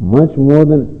 Much more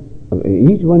than,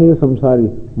 each one is a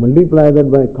samsari. Multiply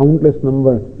that by countless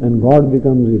number and God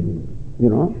becomes,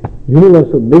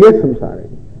 universal, biggest samsari.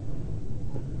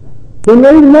 Then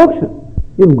there is moksha.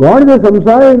 If God is a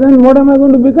samsari, then what am I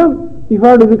going to become? If I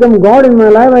have to become God in my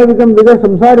life, I become bigger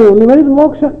samsari only. Where is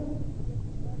moksha?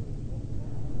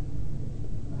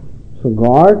 So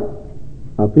God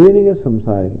appearing as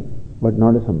samsari, but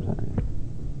not a samsari.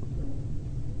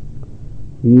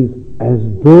 He is as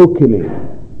though killing.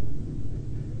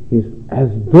 He is as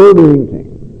though doing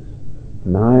things.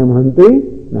 Nayam hanti,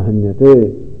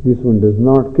 nahanyate. This one does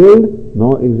not kill,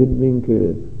 nor is it being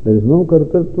killed. There is no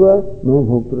kartatva, no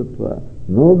bhoktritva,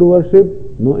 no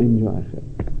doership, no enjoyership.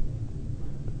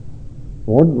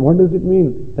 What does it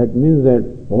mean? That means that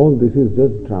all this is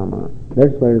just drama.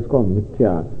 That's why it's called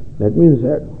mithya. That means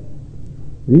that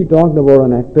we talked about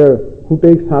an actor who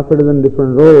takes half a dozen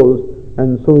different roles,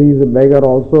 and so he is a beggar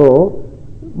also.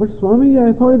 But Swamiji,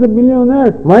 I thought he's a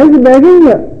billionaire. Why is he begging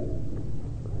here?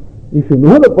 If you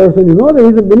know the person, you know that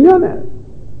he's a billionaire.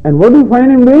 And what do you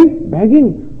find him doing?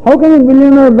 Begging. How can a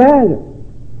billionaire beg?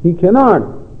 He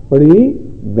cannot. But he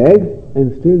begs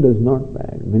and still does not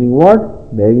beg. Meaning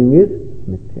what? Begging is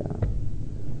mithya.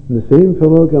 The same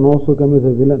fellow can also come as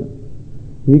a villain.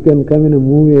 He can come in a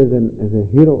movie as a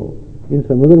hero. In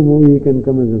some other movie he can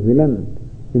come as a villain.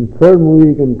 In third movie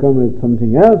he can come as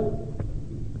something else.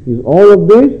 He is all of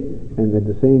this and at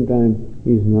the same time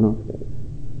he is none of this.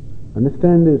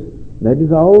 Understand this. That is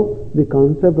how the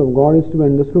concept of God is to be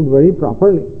understood very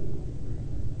properly.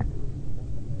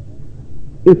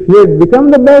 If he had become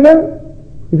the beggar,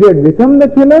 if he had become the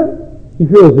killer, if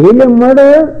he was really a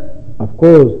murderer, of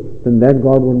course, then that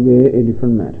God would be a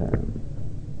different matter.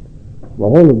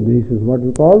 All of this is what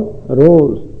we call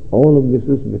roles. All of this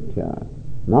is mithya,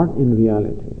 not in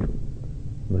reality.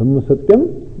 Brahma Satyam,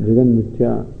 Jagan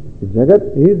Mithya. The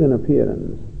Jagat is an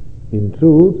appearance. In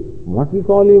truth, what we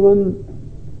call even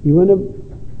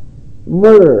a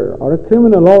murderer or a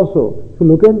criminal also, if you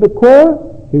look at the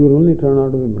core, he will only turn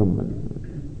out to be Brahman.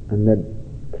 And that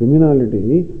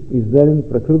criminality is there in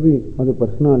Prakriti or the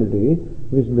personality,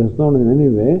 which does not in any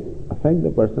way affect the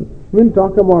person. We'll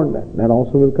talk about that. That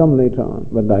also will come later on.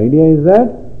 But the idea is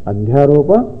that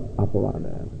Adhyaropa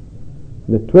Apavada.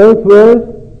 The 12th verse,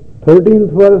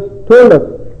 13th verse told us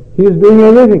he is doing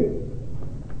everything.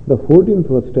 The 14th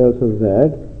verse tells us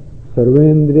that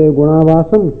Sarvendriya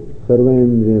Gunavasam,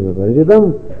 Sarvendriya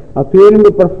Vivarjitam, appearing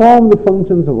to perform the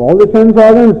functions of all the sense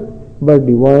organs but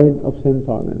devoid of sense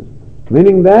organs.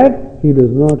 Meaning that he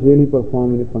does not really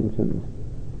perform any functions.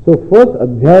 So first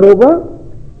Adhyaropa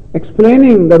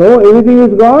explaining that everything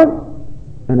is God,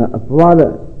 and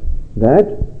Apavada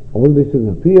that all this is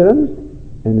appearance,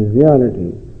 and in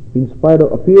reality, in spite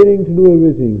of appearing to do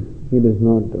everything, he does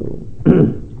not do.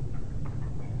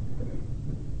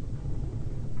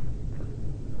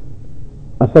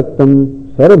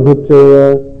 Asaktam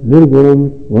sarabhutchaya nirgunam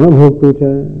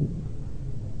gunabhoktucha.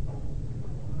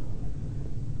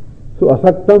 So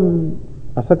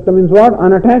asaktam means what?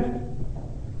 Unattached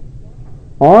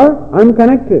or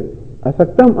unconnected.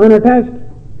 Asaktam, unattached.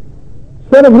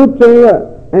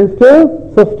 Sarabhutchaya, and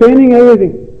still sustaining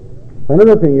everything.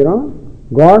 Another thing,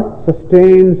 God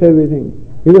sustains everything.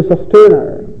 He is a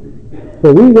sustainer.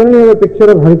 So we generally have a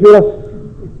picture of Hercules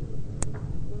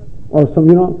or some,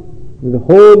 with the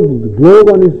whole globe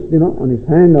on his, on his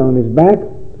hand or on his back.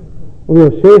 We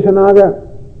have Sheshanaga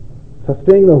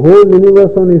sustaining the whole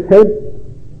universe on his head.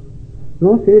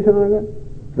 No, Sheshanaga,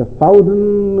 the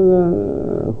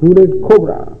 1,000-hooded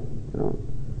cobra.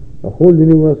 The whole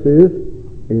universe is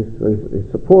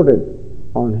supported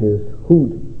on his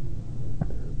hood.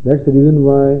 That's the reason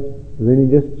why when he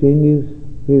just changes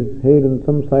his head on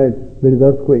some side, there is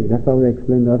earthquake. That's how we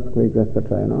explain the earthquake,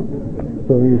 etc.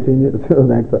 So when you change it, so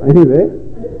that's anyway.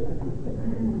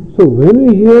 So when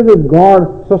we hear that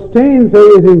God sustains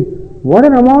everything, what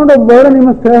an amount of burden he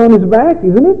must have on his back,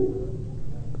 isn't it?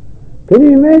 Can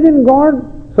you imagine God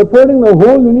supporting the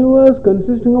whole universe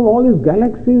consisting of all these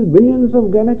galaxies, billions of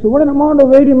galaxies? What an amount of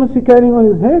weight he must be carrying on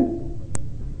his head.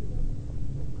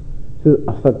 So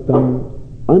asaktam,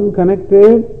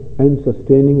 unconnected and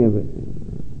sustaining everything.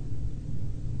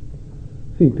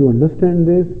 See, to understand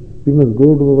this, we must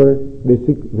go to our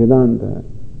basic Vedanta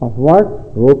of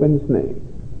what? Rope and snake.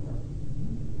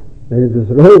 There is this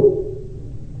rope.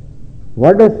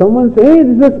 What does someone say? Hey,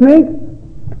 this is a snake.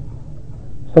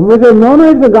 Somebody says, no,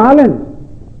 it's a garland.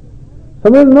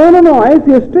 Somebody says, no, I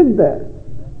see a stick there.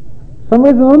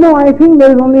 Somebody says, no, I think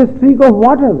there is only a streak of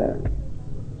water there.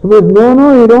 Somebody says,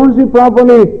 no, you don't see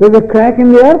properly. There's a crack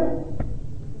in the earth.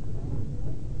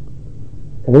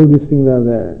 All these things are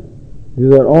there.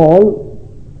 These are all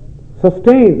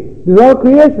sustained. These are all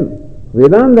creation.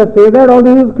 Vedanta say that all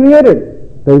this is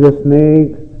created. There is a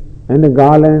snake and a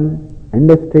garland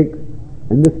and a stick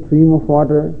and a stream of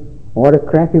water or a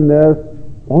crack in the earth.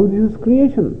 All this is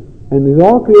creation. And these are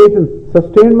all creation.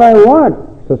 Sustained by what?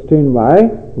 Sustained by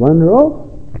one rope.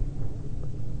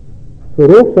 So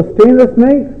rope sustains the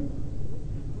snake.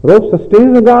 Rope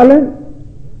sustains the garland.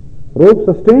 Rope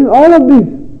sustains all of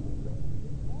these.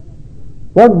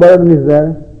 What burden is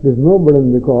there? There is no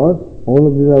burden because all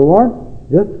of these are what?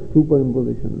 Just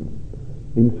superimpositions.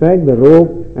 In fact, the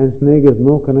rope and snake is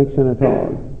no connection at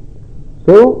all.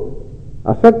 So,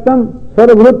 asaktam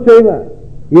sarabhutchaiva.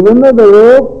 Even though the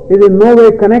rope is in no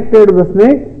way connected to the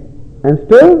snake, and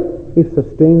still it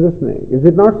sustains the snake. Is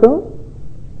it not so?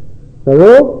 The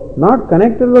rope not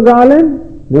connected to the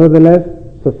garland, nevertheless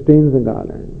sustains the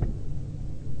garland.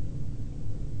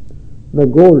 The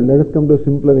gold, let us come to a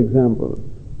simpler example.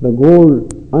 The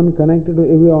gold, unconnected to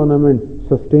every ornament,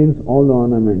 sustains all the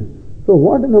ornaments. So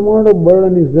what an amount of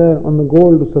burden is there on the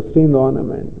gold to sustain the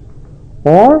ornaments?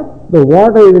 Or the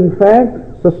water is in fact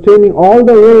sustaining all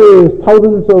the waves,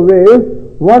 thousands of waves.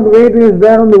 What weight is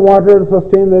there on the water to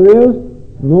sustain the waves?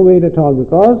 No weight at all,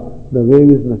 because the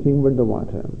wave is nothing but the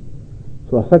water.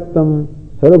 So asaktam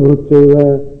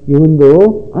sarabhrutyaiva, even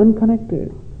though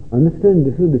unconnected. Understand,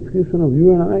 this is a description of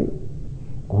you and I.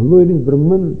 Although it is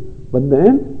Brahman, but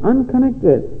then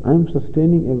unconnected, I am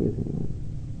sustaining everything.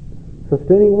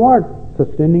 Sustaining what?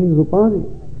 Sustaining the upadhi.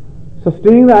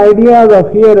 Sustaining the ideas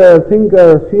of hearer,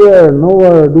 thinker, seer,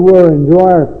 knower, doer,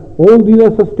 enjoyer. All these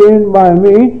are sustained by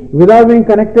me without being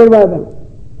connected by them.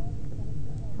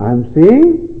 I am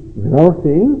seeing without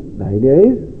seeing. The idea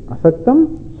is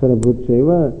asaktam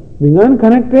sarabhutchaiva. Being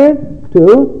unconnected,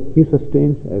 still he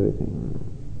sustains everything.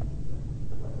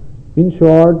 In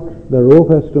short, the rope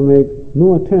has to make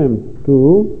no attempt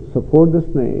to support the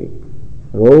snake.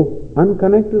 Rope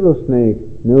unconnected to the snake,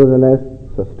 nevertheless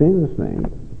sustains the snake.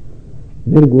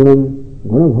 Nirgunam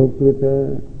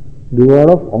gunabhoktvita, doer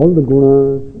of all the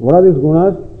gunas. What are these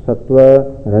gunas?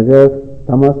 Sattva, Rajas,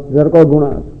 Tamas, these are called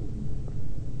gunas.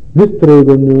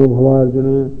 Nistraygunyo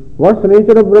bhavarjuna. What's the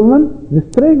nature of Brahman?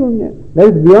 Nistraygunya. That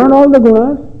is beyond all the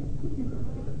gunas.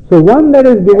 So one that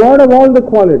is devoid of all the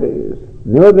qualities,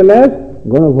 nevertheless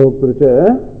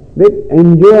Gunabhoktracha, that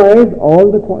enjoys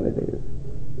all the qualities,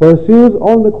 pursues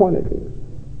all the qualities.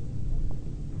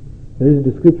 There is a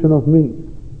description of me.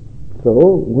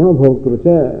 So,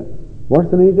 Gunabhoktracha, what's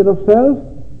the nature of self?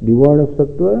 Devoid of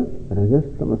sattva, rajas,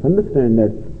 tamas. Understand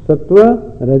that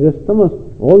sattva, rajas, tamas,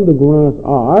 all the gunas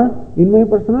are in my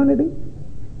personality.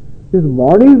 This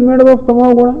body is made up of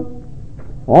tamo guna.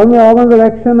 All my organs of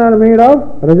action are made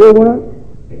of rajo guna.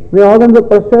 My organs of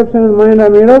perception and mind are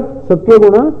made of sattva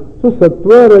guna. So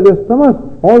sattva, rajas, tamas,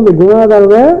 all the gunas are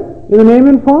there in the name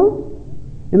and form,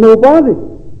 in the upadhi.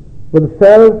 But the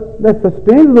self that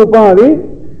sustains the upadhi,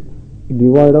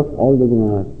 devoid of all the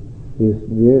gunas, is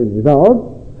without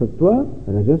sattva,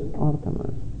 rajas or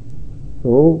tamas. So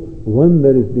one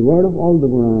that is devoid of all the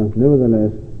gunas,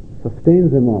 nevertheless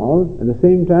sustains them all, at the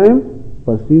same time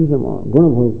perceives them all.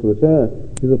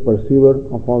 Gunabhoktracha is a perceiver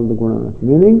of all the gunas,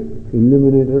 meaning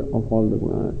illuminator of all the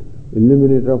gunas,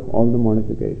 illuminator of all the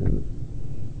modifications.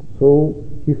 So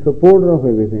he is supporter of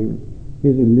everything, he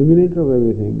is illuminator of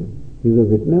everything, he is a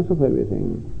witness of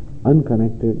everything,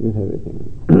 unconnected with everything.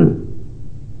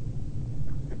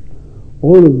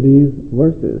 All of these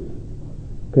verses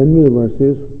can be the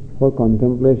verses for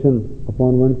contemplation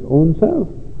upon one's own self.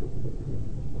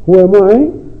 Who am I?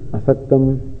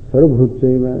 Asaktam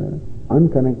sarvabhutseva,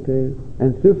 unconnected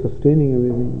and still sustaining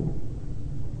everything.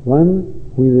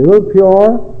 One who is ever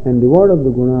pure and devoid of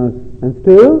the gunas and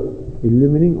still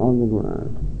illumining all the gunas.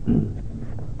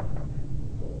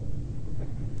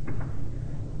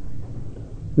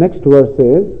 Next verse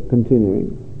is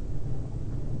continuing.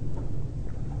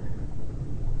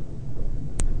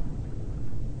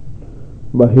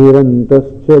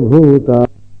 Bahirantascha bhuta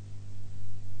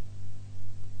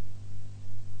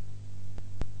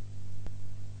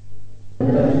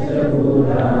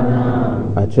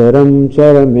acharam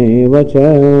charameva cha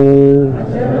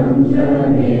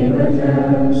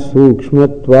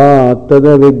sukshmatvat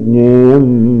tadavigneyam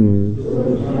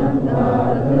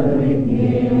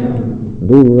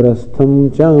durastham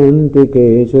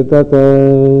chantike cha tata.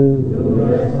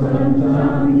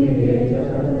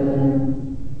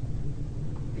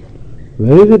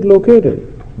 Where is it located?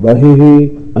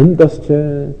 Bahihi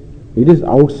antascha. It is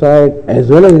outside as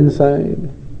well as inside.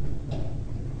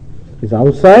 It is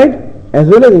outside as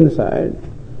well as inside.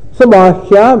 So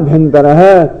bahya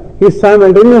bhyantaraha. He is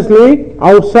simultaneously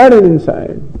outside and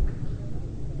inside.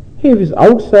 If he is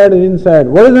outside and inside,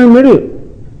 what is in the middle?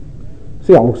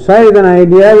 See, outside is an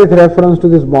idea with reference to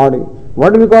this body.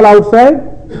 What do we call outside?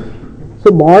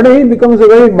 So body becomes a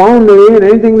very boundary, and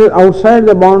anything that is outside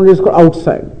the boundary is called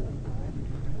outside.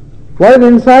 What is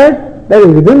inside? That is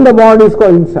within the body is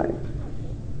called inside.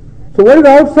 So what is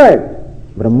outside?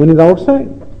 Brahman is outside.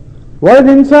 What is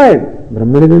inside?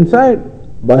 Brahman is inside.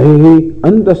 Bahihi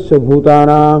antascha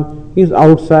bhutanam is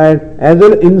outside as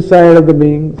well inside of the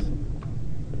beings.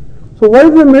 So what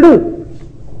is the middle?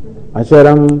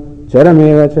 Acharam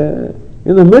charameva cha.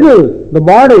 In the middle, the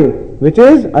body, which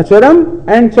is acharam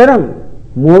and charam,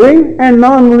 moving and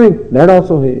non-moving, that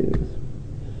also he is.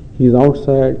 He is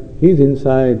outside, he is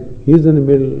inside, he is in the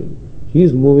middle, he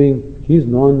is moving, he is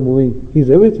non-moving, he is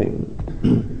everything.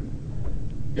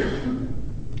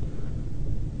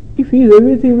 If he is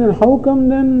everything, then how come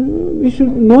then we should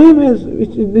know him as,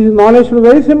 this knowledge should be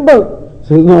very simple.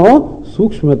 So no,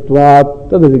 sukshmatvat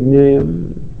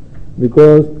tadavignayam.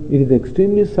 Because it is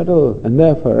extremely subtle and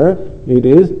therefore it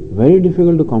is very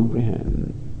difficult to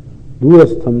comprehend.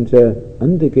 Durastham cha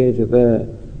antike chata.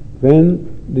 When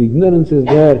the ignorance is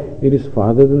there, it is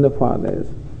farther than the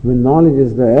farthest. When knowledge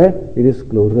is there, it is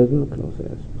closer than the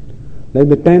closest. Like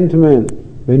the 10th man,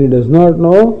 when he does not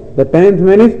know, the 10th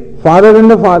man is farther than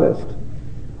the farthest.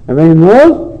 And when he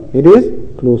knows, it is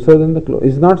closer than the closest.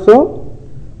 Is not so?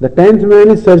 The 10th man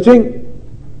is searching.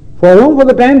 For whom? For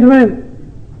the 10th man.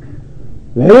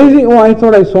 Where is he? Oh, I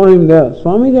thought I saw him there.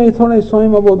 Swamiji, I thought I saw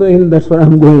him above the hill, that's where I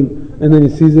am going. And then he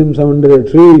sees him some under a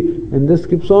tree and just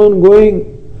keeps on going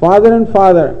farther and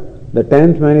farther. The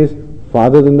 10th man is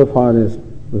farther than the farthest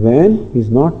when he is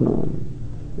not known.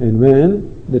 And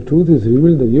when the truth is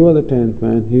revealed that you are the 10th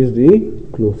man, he is the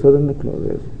closer than the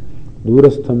closest.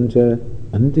 Durastham cha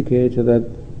antike cha, that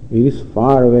it is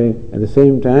far away, at the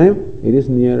same time it is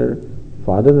nearer,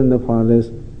 farther than the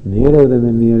farthest, nearer than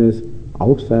the nearest,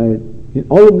 outside. In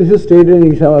all of this is stated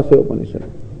in Ishavasya Upanishad.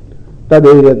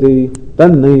 Tadeyati,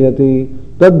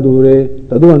 tannayati, tad dure,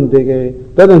 tadu antike,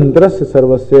 tad antarasya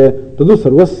sarvasya, tadu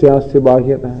sarvasyasya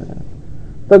bahyatah.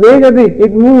 Tadeyati,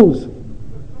 it moves.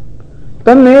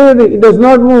 Tannayati, it does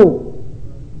not move.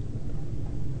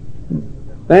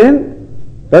 Then,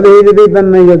 tadeyati,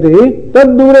 tannayati,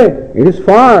 tad dure, it is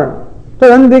far.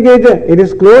 Tad antike, it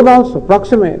is close also,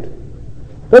 proximate.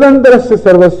 Tadantarasya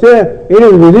sarvasya, it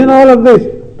is within all of this.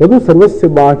 Tadu sarvasya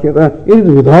bhakyata, it is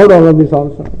without all of this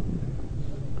also.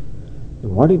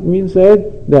 What it means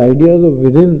that the ideas of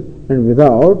within and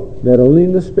without, they are only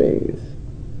in the space.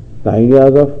 The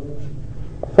ideas of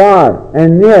far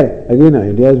and near, again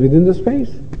ideas within the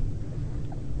space.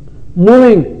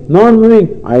 Moving,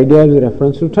 non-moving, ideas with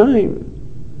reference to time.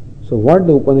 So what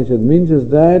the Upanishad means is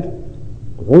that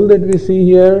all that we see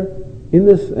here in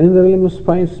the realm of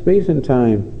space and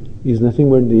time is nothing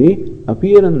but the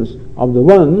appearance of the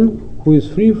one who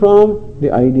is free from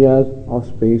the ideas of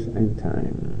space and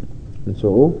time. And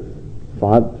so,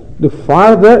 the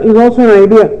farther is also an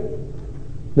idea.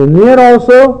 The near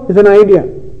also is an idea.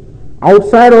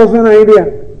 Outside also an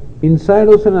idea. Inside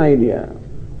also an idea.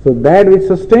 So that which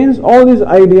sustains all these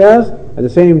ideas at the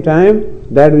same time,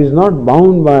 that which is not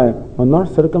bound by or not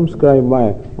circumscribed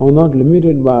by or not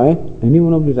limited by any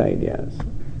one of these ideas.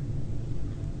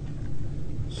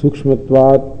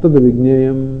 Sukshmatvat tad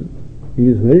vijnayam. It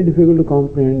is very difficult to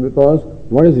comprehend because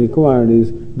what is required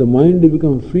is the mind to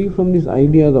become free from these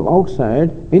ideas of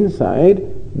outside, inside,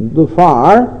 the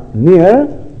far, near.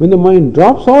 When the mind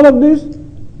drops all of this,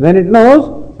 then it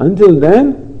knows. Until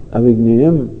then,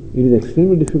 avijnayam, it is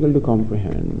extremely difficult to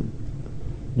comprehend.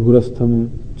 Durastham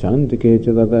chantike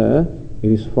chadata,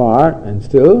 it is far and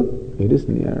still it is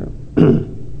near.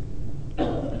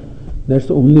 That's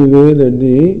the only way that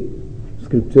the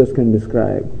scriptures can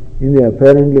describe. In the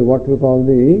apparently what we call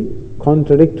the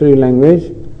contradictory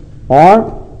language,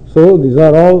 or so these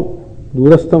are all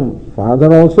durastham,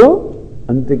 farther also,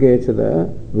 antike chada,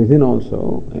 within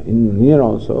also, in near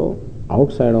also,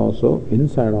 outside also,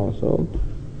 inside also.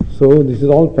 So this is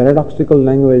all paradoxical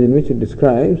language in which it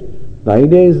describes. The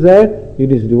idea is that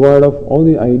it is devoid of all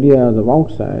the ideas of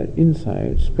outside,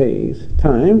 inside, space,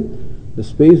 time. The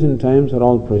space and times are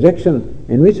all projection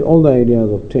in which all the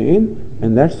ideas obtain,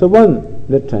 and that's the one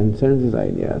that transcends these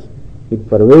ideas. It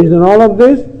pervades in all of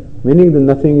this, meaning that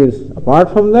nothing is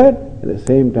apart from that. At the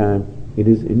same time, it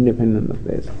is independent of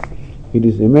this. It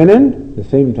is immanent, at the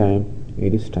same time,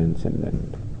 it is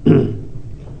transcendent.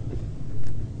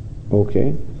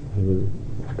 Okay, I will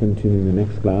continue in the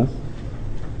next class.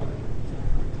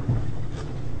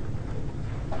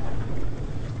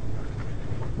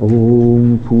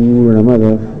 Om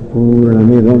Purnamada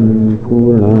Purnamidam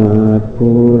Purnat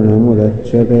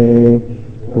Purnamudachyate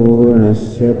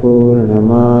Purnasya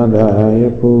Purnamadaya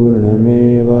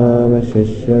Purnameva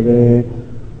Vashishyate.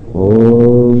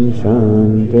 Om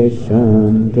Shanti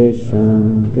Shanti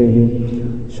Shanti.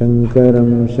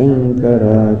 Shankaram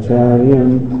Shankaracharyam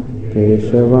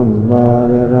Keshavam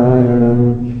Badarayanam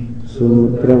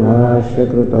Sutramashya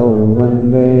Krutau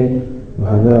Vande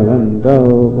Bhagavantau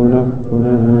Punah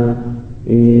Punah.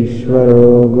 Ishvaro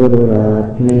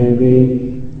Gururatmevi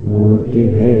Murti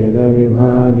Bheda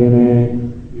Vibhagine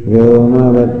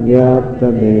Vyomavadhyapta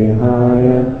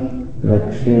Dehaya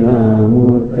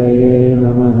Dakshinamurtaye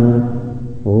Namaha.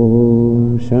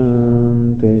 Om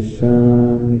Shanti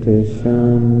Shanti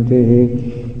Shanti.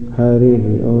 Hari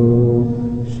Om.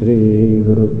 Shri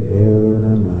Gurubhyo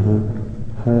Namaha.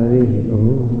 Hari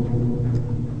Om.